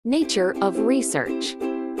Nature of research.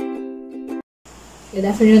 Good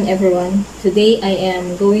afternoon, everyone. Today I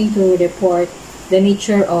am going to report the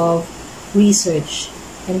nature of research.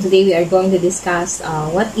 And today we are going to discuss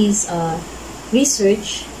what is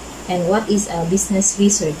research and what is business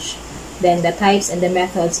research. Then the types and the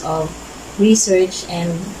methods of research and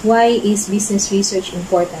why is business research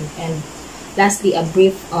important. And lastly, a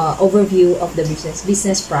brief overview of the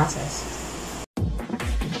business process.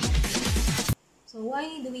 So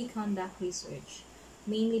why do we conduct research?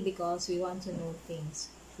 Mainly because we want to know things.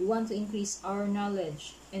 We want to increase our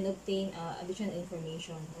knowledge and obtain additional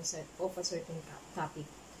information of a certain topic.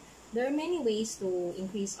 There are many ways to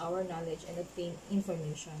increase our knowledge and obtain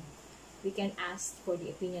information. We can ask for the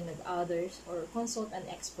opinion of others or consult an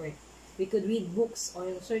expert. We could read books or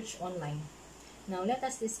search online. Now let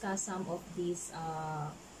us discuss some of these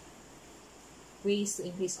ways to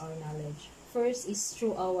increase our knowledge. First is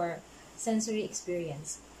through our sensory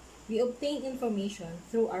experience. We obtain information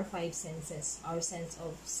through our five senses, our sense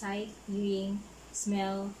of sight, hearing,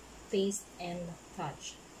 smell, taste, and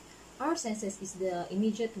touch. Our senses is the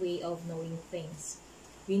immediate way of knowing things.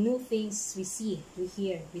 We know things we see, we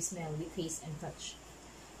hear, we smell, we taste, and touch.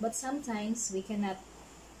 But sometimes we cannot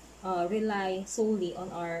rely solely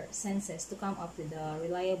on our senses to come up with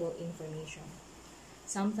reliable information.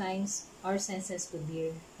 Sometimes our senses could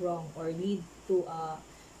be wrong or lead to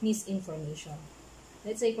misinformation.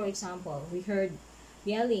 Let's say, for example, we heard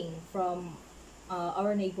yelling from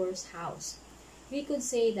our neighbor's house. We could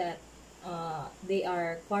say that they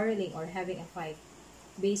are quarreling or having a fight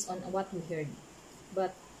based on what we heard.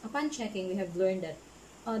 But upon checking, we have learned that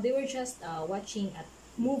they were just watching a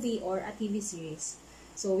movie or a TV series.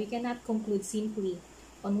 So we cannot conclude simply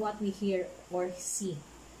on what we hear or see.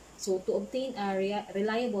 So to obtain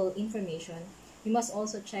reliable information, we must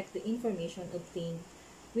also check the information obtained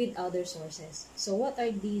with other sources. So what are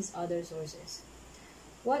these other sources?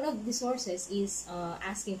 One of the sources is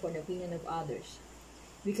asking for the opinion of others.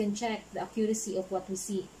 We can check the accuracy of what we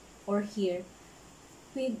see or hear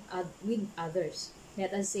with others.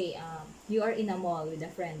 Let us say you are in a mall with a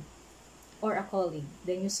friend or a colleague,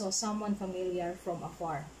 then you saw someone familiar from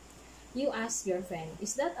afar. You ask your friend,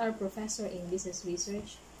 is that our professor in business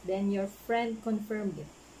research? Then your friend confirmed it.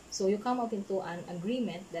 So you come up into an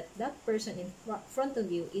agreement that that person in front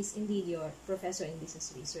of you is indeed your professor in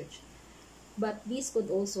business research. But this could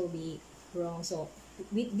also be wrong. So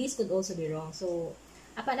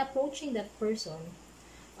upon approaching that person,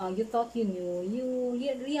 you thought you knew,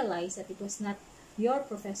 you realized that it was not your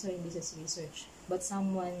professor in business research, but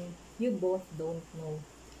someone you both don't know.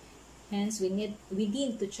 Hence, we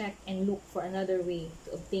need to check and look for another way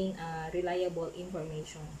to obtain reliable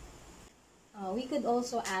information. We could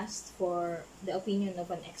also ask for the opinion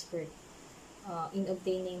of an expert in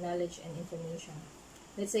obtaining knowledge and information.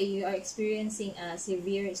 Let's say you are experiencing a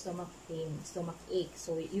severe stomach pain, stomach ache.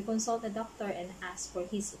 So you consult a doctor and ask for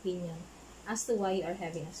his opinion as to why you are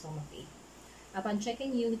having a stomach ache. Upon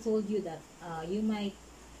checking, he told you that you might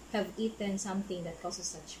have eaten something that causes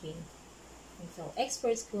such pain. And so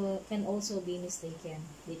experts can also be mistaken.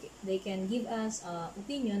 They can give us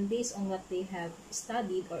opinion based on what they have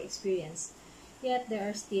studied or experienced. Yet there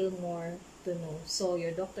are still more to know. So your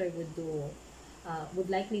doctor would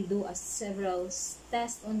likely do several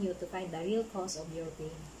tests on you to find the real cause of your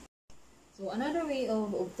pain. So another way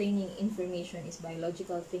of obtaining information is by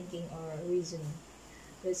logical thinking or reasoning.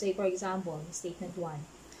 Let's say, for example, statement 1.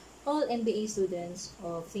 All MBA students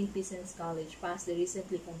of St. Vincent's College passed the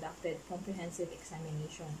recently conducted comprehensive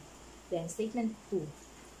examination. Then statement 2.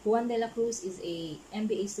 Juan de la Cruz is a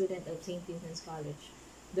MBA student of St. Vincent's College.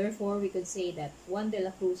 Therefore, we could say that Juan de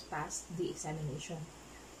la Cruz passed the examination.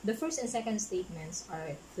 The first and second statements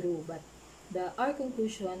are true, but our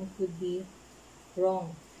conclusion could be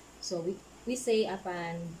wrong. So we say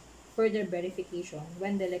upon further verification,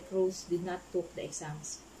 Juan de la Cruz did not take the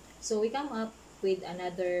exams. So we come up with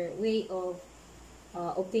another way of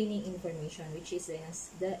obtaining information, which is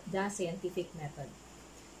the scientific method.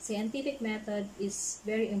 Scientific method is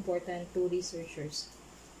very important to researchers.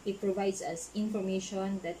 It provides us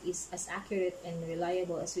information that is as accurate and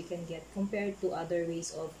reliable as we can get compared to other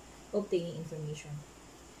ways of obtaining information.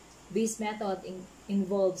 This method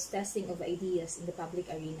involves testing of ideas in the public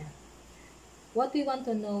arena. What we want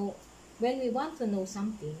to know, when we want to know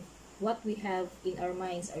something, what we have in our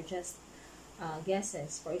minds are just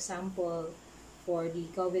guesses. For example, for the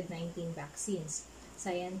COVID-19 vaccines,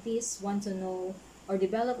 scientists want to know or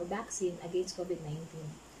develop a vaccine against COVID-19.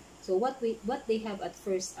 So what they have at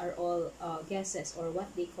first are all guesses or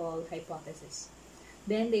what they call hypotheses.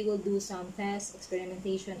 Then they will do some tests,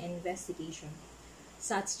 experimentation, and investigation.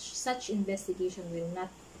 Such investigation will not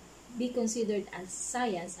be considered as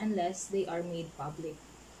science unless they are made public.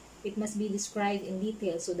 It must be described in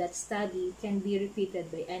detail so that study can be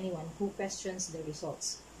repeated by anyone who questions the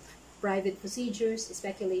results. Private procedures,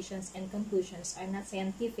 speculations, and conclusions are not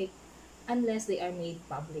scientific unless they are made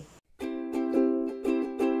public.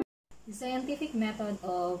 The scientific method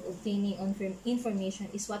of obtaining information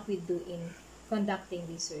is what we do in conducting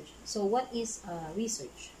research. So what is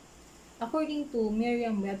research? According to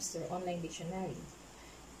Merriam-Webster Online Dictionary,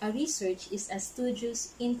 a research is a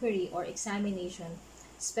studious inquiry or examination,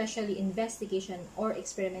 especially investigation or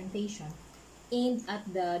experimentation, aimed at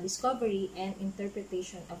the discovery and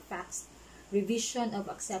interpretation of facts, revision of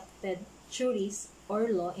accepted theories or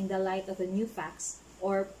law in the light of the new facts,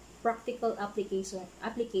 or practical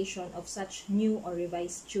application of such new or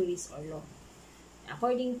revised theories or law.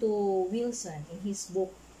 According to Wilson, in his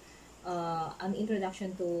book, An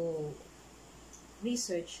Introduction to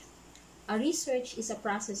Research, a research is a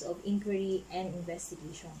process of inquiry and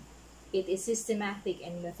investigation. It is systematic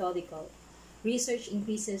and methodical. Research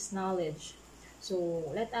increases knowledge. So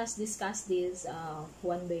let us discuss this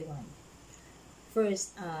one by one.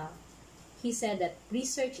 First, he said that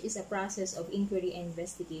research is a process of inquiry and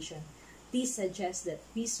investigation. This suggests that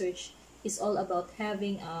research is all about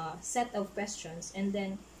having a set of questions and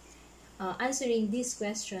then answering these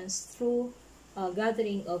questions through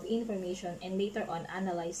gathering of information and later on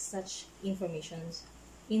analyze such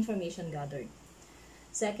information gathered.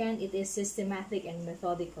 Second, it is systematic and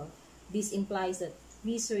methodical. This implies that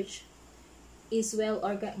research is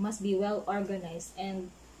must be well organized and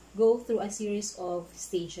go through a series of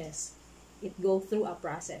stages. It goes through a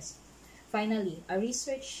process. Finally, a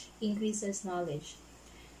research increases knowledge.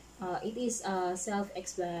 It is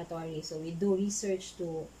self-explanatory. So we do research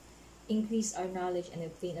to increase our knowledge and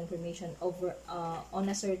obtain information on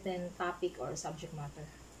a certain topic or subject matter.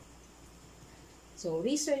 So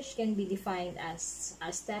research can be defined as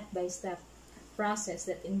a step-by-step process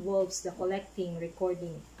that involves the collecting,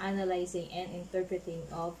 recording, analyzing, and interpreting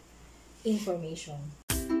of information.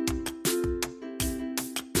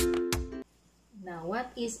 Now,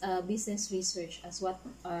 what is business research as what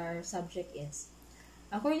our subject is?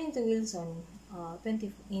 According to Wilson,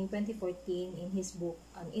 in 2014, in his book,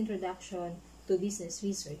 An Introduction to Business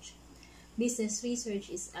Research, business research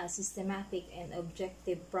is a systematic and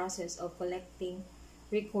objective process of collecting,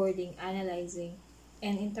 recording, analyzing,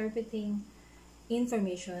 and interpreting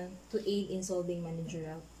information to aid in solving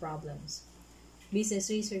managerial problems. Business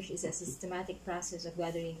research is a systematic process of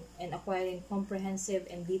gathering and acquiring comprehensive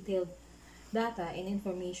and detailed data and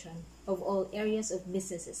information of all areas of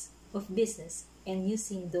business and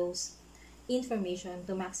using those information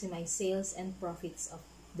to maximize sales and profits of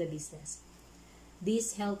the business.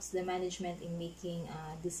 This helps the management in making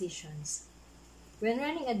decisions. When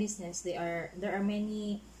running a business, there are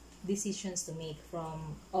many decisions to make,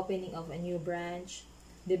 from opening of a new branch,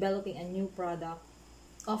 developing a new product,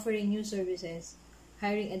 offering new services,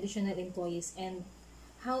 hiring additional employees, and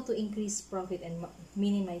how to increase profit and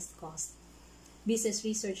minimize cost. Business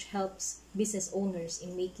research helps business owners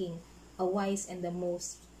in making a wise and the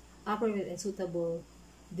most appropriate and suitable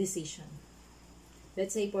decision.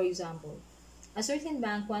 Let's say, for example, a certain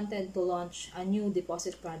bank wanted to launch a new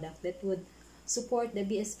deposit product that would support the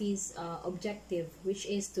BSP's objective, which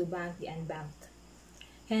is to bank the unbanked.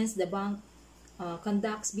 Hence, the bank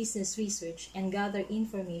conducts business research and gather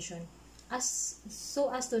information so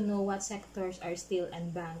as to know what sectors are still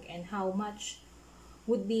unbanked and how much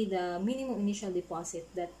would be the minimum initial deposit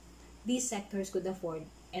that these sectors could afford,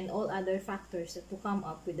 and all other factors to come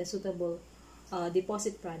up with a suitable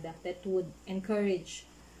deposit product that would encourage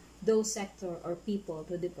those sector or people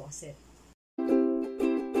to deposit.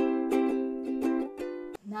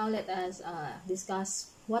 Now let us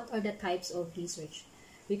discuss what are the types of research.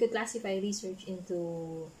 We could classify research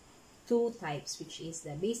into two types, which is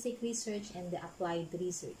the basic research and the applied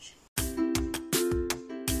research.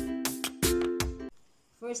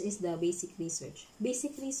 First is the basic research.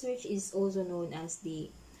 Basic research is also known as the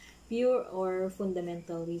pure or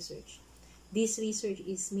fundamental research. This research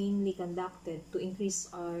is mainly conducted to increase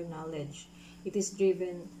our knowledge. It is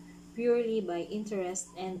driven purely by interest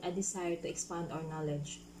and a desire to expand our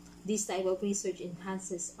knowledge. This type of research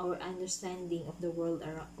enhances our understanding of the world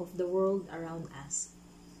around us.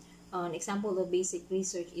 An example of basic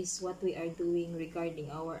research is what we are doing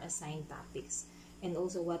regarding our assigned topics, and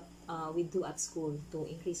also what we do at school to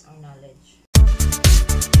increase our knowledge.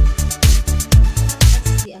 Next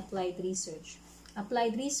is the applied research.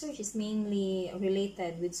 Applied research is mainly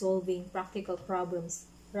related with solving practical problems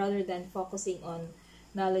rather than focusing on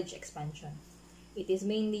knowledge expansion. It is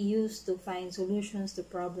mainly used to find solutions to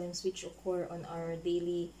problems which occur on our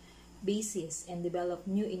daily basis and develop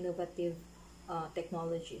new innovative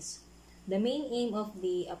technologies. The main aim of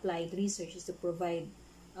the applied research is to provide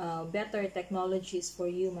better technologies for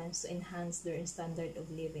humans to enhance their standard of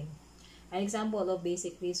living. An example of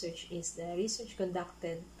basic research is the research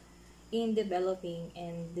conducted in developing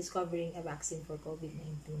and discovering a vaccine for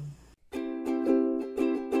COVID-19.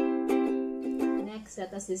 Next,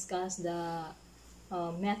 let us discuss the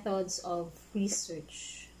methods of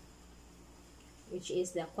research, which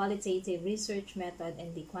is the qualitative research method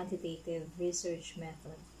and the quantitative research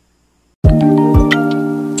method.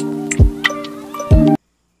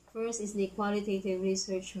 First is the qualitative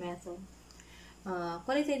research method.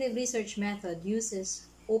 Qualitative research method uses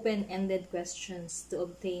open-ended questions to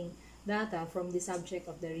obtain data from the subject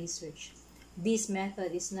of the research. This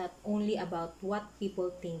method is not only about what people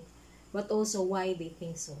think, but also why they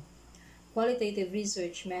think so. Qualitative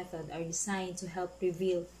research methods are designed to help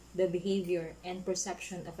reveal the behavior and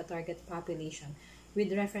perception of a target population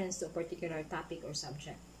with reference to a particular topic or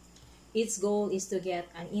subject. Its goal is to get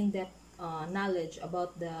an in-depth knowledge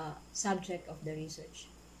about the subject of the research.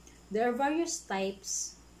 There are various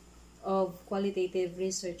types of qualitative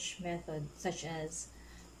research methods, such as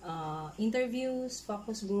interviews,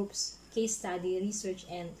 focus groups, case study research,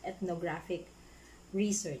 and ethnographic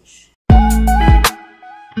research.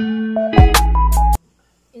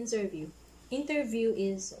 Interview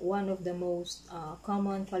is one of the most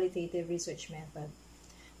common qualitative research methods.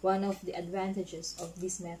 One of the advantages of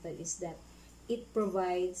this method is that it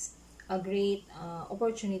provides a great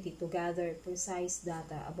opportunity to gather precise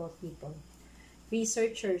data about people.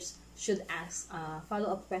 Researchers should ask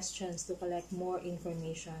follow-up questions to collect more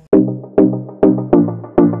information.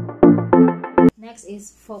 Next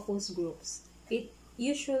is focus groups. It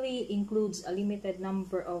usually includes a limited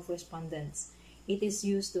number of respondents. It is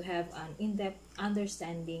used to have an in-depth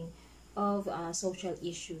understanding of social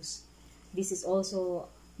issues. This is also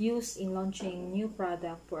used in launching new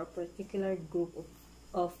product for a particular group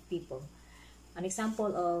of people. An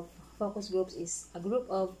example of focus groups is a group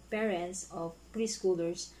of parents of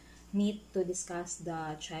preschoolers meet to discuss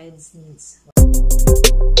the child's needs.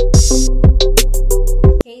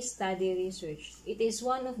 Case study research. It is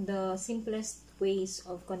one of the simplest ways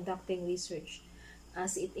of conducting research,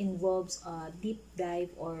 as it involves a deep dive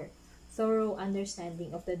or thorough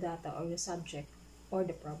understanding of the data or the subject or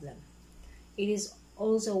the problem. It is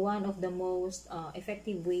also one of the most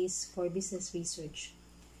effective ways for business research.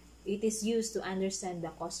 It is used to understand the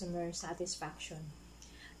customer satisfaction.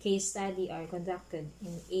 Case studies are conducted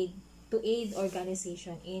to aid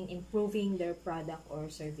organization in improving their product or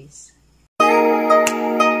service.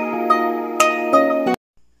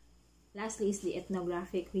 Lastly is the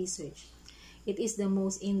ethnographic research. It is the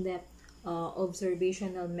most in-depth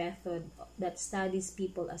observational method that studies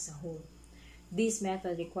people as a whole. This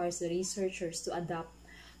method requires the researchers to adapt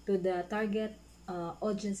to the target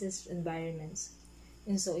audience's environments.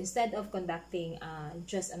 And so instead of conducting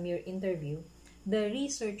just a mere interview, the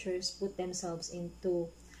researchers put themselves into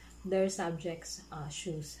their subject's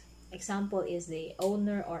shoes. Example is the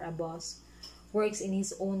owner or a boss works in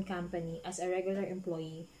his own company as a regular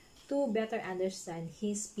employee to better understand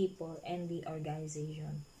his people and the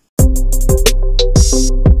organization.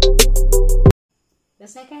 The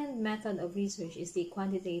second method of research is the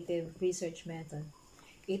quantitative research method.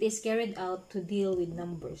 It is carried out to deal with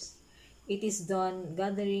numbers. It is done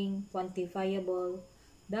gathering quantifiable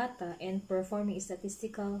data and performing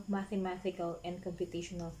statistical, mathematical, and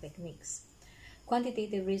computational techniques.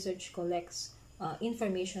 Quantitative research collects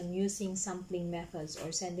information using sampling methods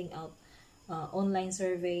or sending out online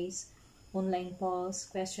surveys, online polls,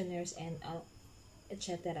 questionnaires, and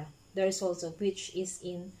etc. The results of which is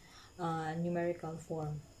in numerical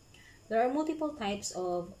form. There are multiple types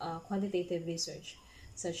of quantitative research,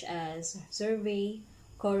 such as survey,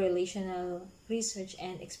 correlational research,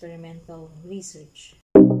 and experimental research.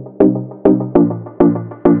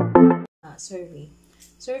 Survey.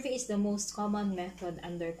 Survey is the most common method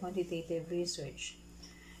under quantitative research.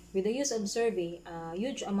 With the use of survey, a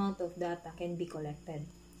huge amount of data can be collected.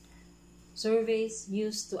 Surveys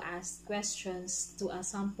used to ask questions to a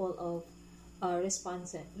sample of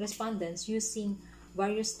respondents using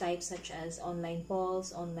various types such as online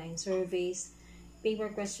polls, online surveys, paper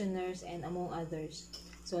questionnaires, and among others.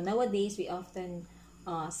 So nowadays, we often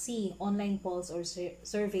see online polls or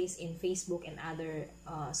surveys in Facebook and other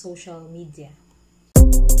social media.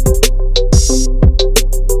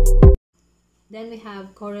 Then we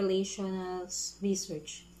have correlational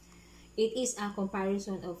research. It is a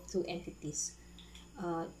comparison of two entities.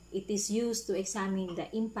 It is used to examine the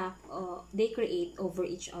impact they create over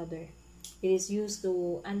each other. It is used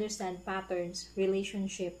to understand patterns,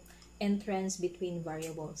 relationship, and trends between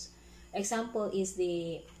variables. Example is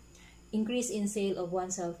the increase in sale of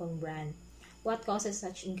one cell phone brand. What causes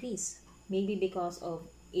such increase? Maybe because of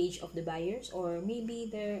age of the buyers or maybe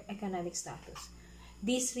their economic status.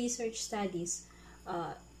 These research studies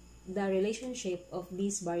the relationship of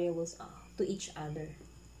these variables to each other.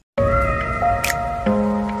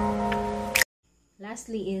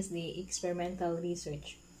 Lastly is the experimental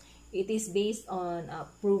research. It is based on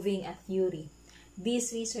proving a theory.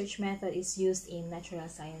 This research method is used in natural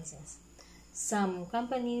sciences. Some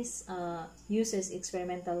companies uses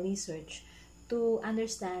experimental research to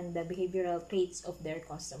understand the behavioral traits of their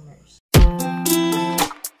customers.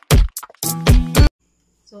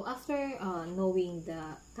 So after knowing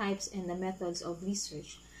the types and the methods of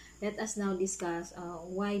research, let us now discuss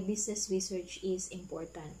why business research is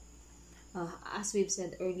important. As we've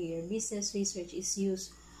said earlier, business research is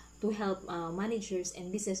used to help managers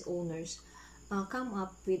and business owners come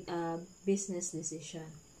up with a business decision.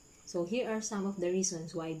 So here are some of the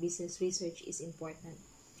reasons why business research is important.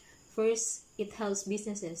 First, it helps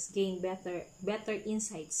businesses gain better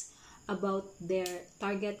insights about their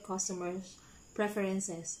target customers'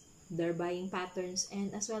 preferences, their buying patterns,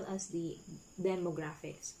 and as well as the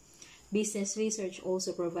demographics. Business research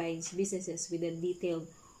also provides businesses with a detailed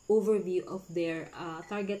overview of their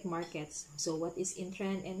target markets. So what is in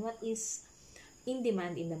trend and what is in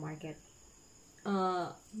demand in the market.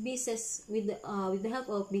 With the help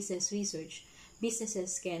of business research,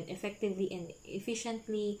 businesses can effectively and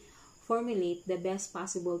efficiently formulate the best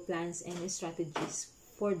possible plans and strategies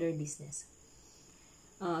for their business.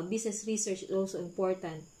 Business research is also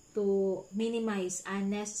important to minimize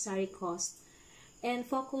unnecessary costs and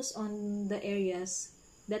focus on the areas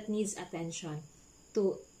that needs attention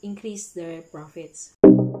to increase their profits.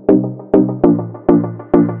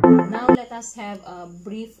 Now let us have a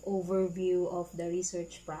brief overview of the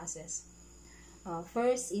research process.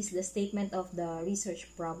 First is the statement of the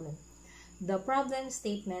research problem. The problem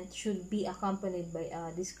statement should be accompanied by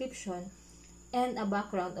a description and a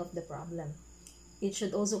background of the problem. It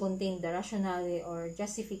should also contain the rationale or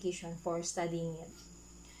justification for studying it.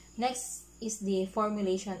 Next is the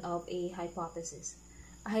formulation of a hypothesis.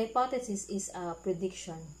 A hypothesis is a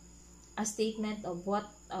prediction, a statement of what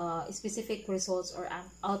specific results or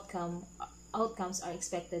outcomes are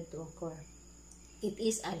expected to occur. It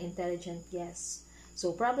is an intelligent guess.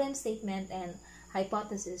 So problem statement and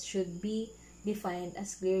hypothesis should be defined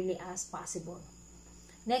as clearly as possible.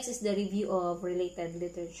 Next is the review of related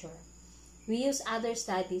literature. We use other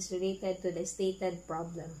studies related to the stated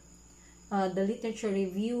problem. The literature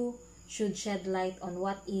review should shed light on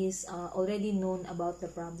what is already known about the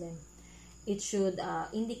problem. It should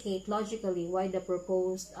indicate logically why the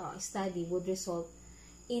proposed study would result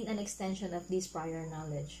in an extension of this prior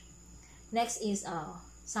knowledge. Next is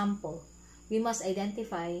sample. We must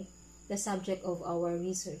identify the subject of our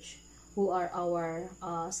research, who are our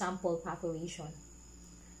sample population.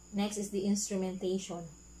 Next is the instrumentation.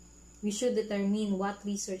 We should determine what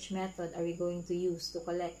research method are we going to use to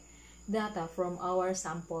collect data from our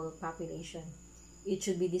sample population. It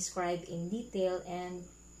should be described in detail and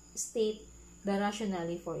state the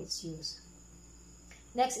rationale for its use.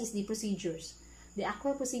 Next is the procedures. The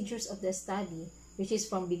actual procedures of the study, which is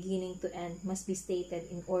from beginning to end, must be stated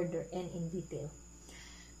in order and in detail.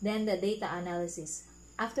 Then the data analysis.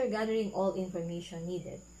 After gathering all information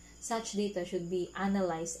needed, such data should be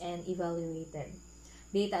analyzed and evaluated.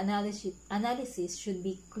 Data analysis should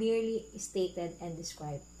be clearly stated and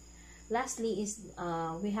described. Lastly is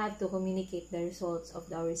we have to communicate the results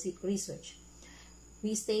of our research.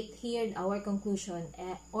 We state here our conclusion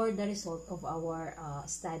or the result of our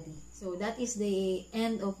study. So that is the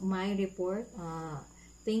end of my report.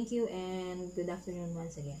 Thank you and good afternoon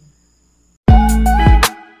once again.